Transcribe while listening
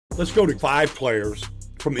Let's go to 5 players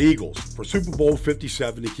from the Eagles for Super Bowl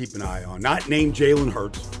 57 to keep an eye on. Not named Jalen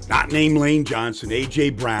Hurts, not named Lane Johnson,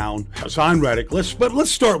 A.J. Brown, Hassan Reddick. Let's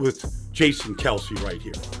start with Jason Kelce right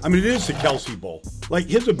here. I mean, it is the Kelce Bowl. Like,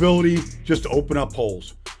 his ability just to open up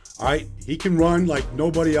holes. All right, he can run like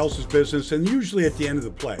nobody else's business, and usually at the end of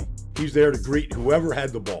the play, he's there to greet whoever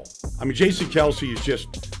had the ball. I mean, Jason Kelce is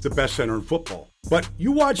just the best center in football. But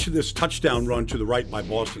you watch this touchdown run to the right by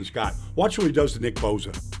Boston Scott. Watch what he does to Nick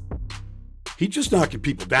Bosa. He's just knocking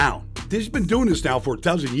people down. He's been doing this now for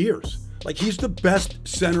 12 years. Like, he's the best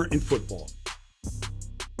center in football.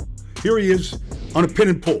 Here he is on a pin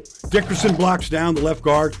and pull. Dickerson blocks down the left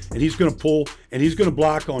guard, and he's going to pull, and he's going to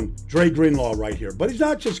block on Dre Greenlaw right here. But he's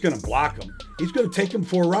not just going to block him. He's going to take him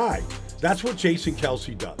for a ride. That's what Jason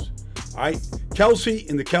Kelce does. All right? Kelce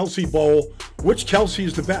in the Kelce Bowl. Which Kelce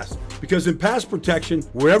is the best? Because in pass protection,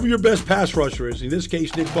 wherever your best pass rusher is, in this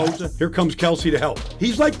case Nick Bosa, here comes Kelce to help.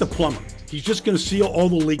 He's like the plumber. He's just going to seal all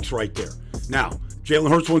the leaks right there. Now, Jalen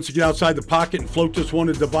Hurts wants to get outside the pocket and float this one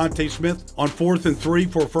to Devontae Smith on 4th and 3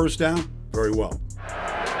 for a first down. Very well.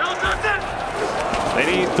 They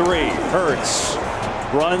need 3. Hurts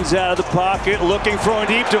runs out of the pocket, looking, throwing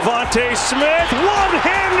deep. Devontae Smith,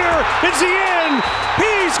 one-hander. It's the end.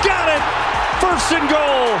 He's got it. First and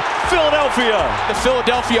goal, Philadelphia. The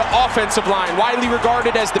Philadelphia offensive line, widely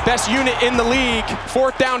regarded as the best unit in the league.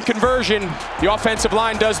 4th down conversion. The offensive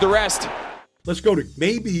line does the rest. Let's go to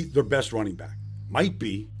maybe their best running back. Might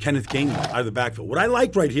be Kenneth Gainwell out of the backfield. What I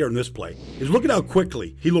like right here in this play is look at how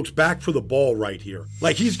quickly he looks back for the ball right here.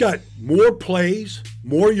 Like, he's got more plays,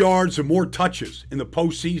 more yards, and more touches in the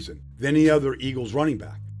postseason than any other Eagles running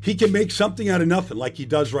back. He can make something out of nothing like he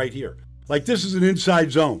does right here. Like, this is an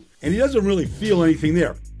inside zone, and he doesn't really feel anything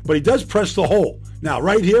there, but he does press the hole. Now,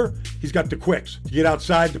 right here, he's got the quicks to get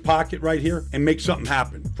outside the pocket right here and make something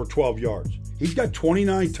happen for 12 yards. He's got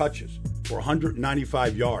 29 touches for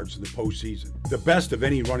 195 yards in the postseason. The best of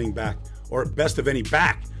any running back or best of any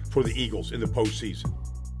back for the Eagles in the postseason.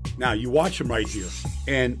 Now, you watch him right here,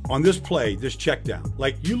 and on this play, this check down,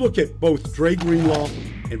 like, you look at both Dre Greenlaw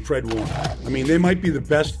and Fred Warner. I mean, they might be the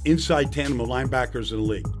best inside tandem of linebackers in the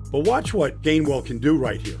league. But watch what Gainwell can do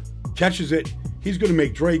right here. Catches it, he's going to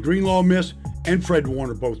make Dre Greenlaw miss and Fred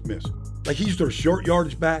Warner both miss. Like, he's their short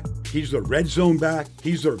yardage back, he's their red zone back,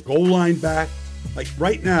 he's their goal line back. Like,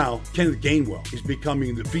 right now, Kenneth Gainwell is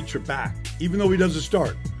becoming the feature back, even though he doesn't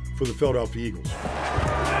start for the Philadelphia Eagles.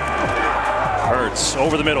 Hurts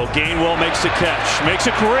over the middle. Gainwell makes the catch. Makes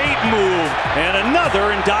a great move. And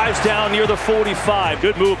another, and dives down near the 45.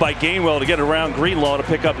 Good move by Gainwell to get around Greenlaw to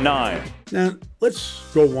pick up 9. Now, let's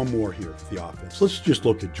go one more here for the offense. Let's just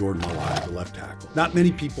look at Jordan Mailata, the left tackle. Not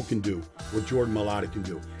many people can do what Jordan Mailata can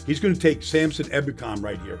do. He's going to take Samson Ebukam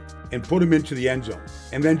right here and put him into the end zone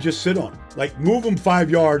and then just sit on him. Like, move him 5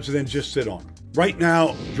 yards and then just sit on him. Right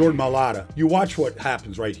now, Jordan Mailata, you watch what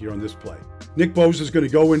happens right here on this play. Nick Bosa is going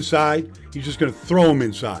to go inside. He's just going to throw him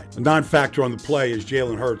inside. A non-factor on the play is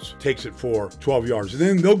Jalen Hurts takes it for 12 yards. And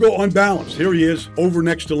then they'll go unbalanced. Here he is over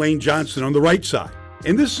next to Lane Johnson on the right side.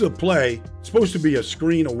 And this is a play supposed to be a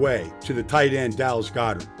screen away to the tight end, Dallas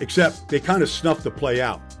Goedert, except they kind of snuffed the play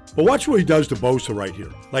out. But watch what he does to Bosa right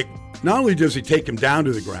here. Like, not only does he take him down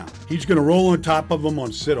to the ground, he's going to roll on top of him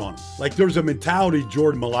on sit on him. Like, there's a mentality,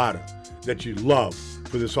 Jordan Mailata, that you love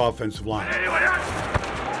for this offensive line.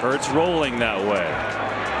 Hurts rolling that way.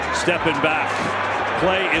 Stepping back.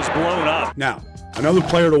 Play is blown up. Now, another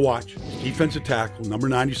player to watch, defensive tackle, number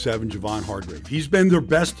 97, Javon Hargrave. He's been their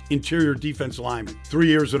best interior defense lineman 3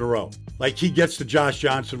 years in a row. Like, he gets to Josh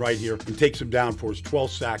Johnson right here and takes him down for his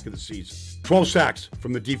 12th sack of the season. 12 sacks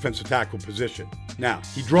from the defensive tackle position. Now,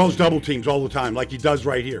 he draws double teams all the time like he does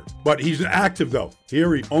right here. But he's active, though.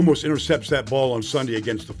 Here he almost intercepts that ball on Sunday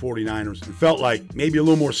against the 49ers and felt like maybe a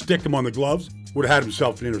little more stick him on the gloves would have had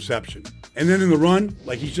himself an interception. And then in the run,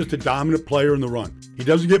 like, he's just a dominant player in the run. He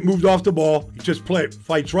doesn't get moved off the ball. He just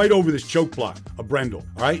fights right over this choke block of Brendel.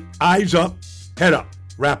 All right? Eyes up, head up,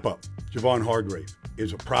 wrap up. Javon Hargrave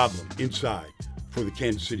is a problem inside for the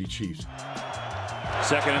Kansas City Chiefs.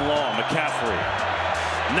 Second and long,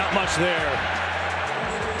 McCaffrey. Not much there.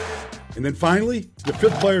 And then finally, the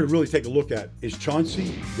 5th player to really take a look at is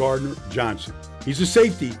Chauncey Gardner-Johnson. He's a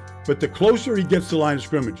safety, but the closer he gets to the line of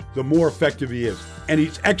scrimmage, the more effective he is. And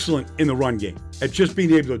he's excellent in the run game at just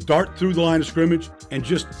being able to dart through the line of scrimmage and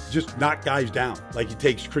just knock guys down, like he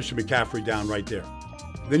takes Christian McCaffrey down right there.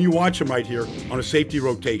 Then you watch him right here on a safety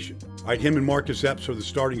rotation. Right, him and Marcus Epps are the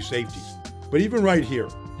starting safeties. But even right here,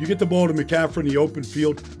 you get the ball to McCaffrey in the open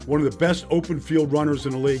field, one of the best open field runners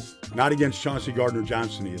in the league. Not against Chauncey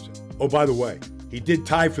Gardner-Johnson, he isn't. Oh, by the way, he did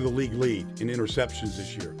tie for the league lead in interceptions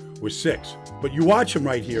this year with 6. But you watch him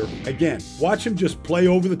right here, again, watch him just play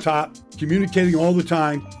over the top, communicating all the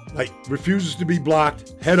time, like refuses to be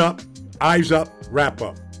blocked, head up, eyes up, wrap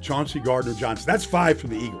up. Chauncey Gardner-Johnson. That's 5 for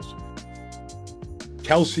the Eagles.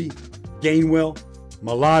 Kelsey, Gainwell,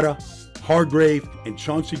 Mailata, Hargrave, and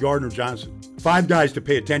Chauncey Gardner-Johnson. 5 guys to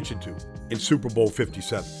pay attention to in Super Bowl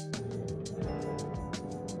 57.